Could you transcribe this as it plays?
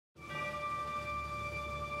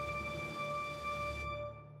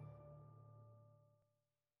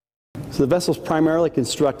So the vessel's primarily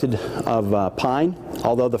constructed of pine,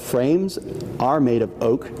 although the frames are made of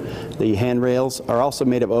oak. The handrails are also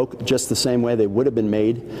made of oak, just the same way they would have been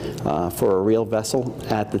made for a real vessel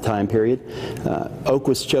at the time period. Oak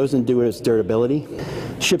was chosen due to its durability.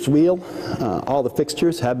 Ship's wheel, all the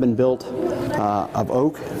fixtures have been built of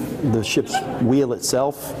oak. The ship's wheel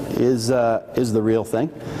itself is the real thing.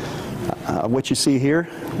 What you see here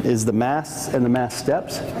is the masts and the mast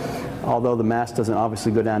steps. Although the mast doesn't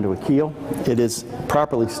obviously go down to a keel, it is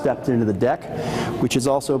properly stepped into the deck, which has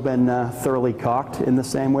also been thoroughly caulked in the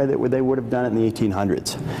same way that they would have done it in the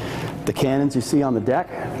 1800s. The cannons you see on the deck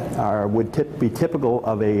would be typical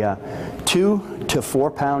of a 2 to 4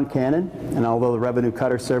 pound cannon, and although the Revenue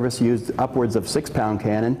Cutter Service used upwards of 6 pound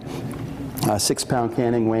cannon, 6 pound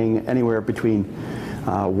cannon weighing anywhere between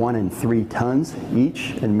 1 and 3 tons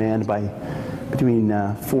each and manned by between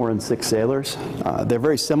 4 and 6 sailors. They're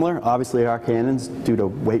very similar. Obviously our cannons, due to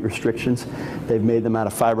weight restrictions, they've made them out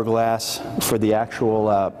of fiberglass. For the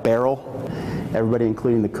actual barrel, everybody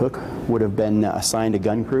including the cook would have been assigned a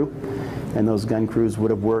gun crew, and those gun crews would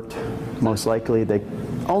have worked, most likely they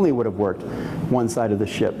only would have worked one side of the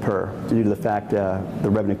ship due to the fact the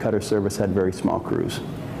Revenue Cutter Service had very small crews.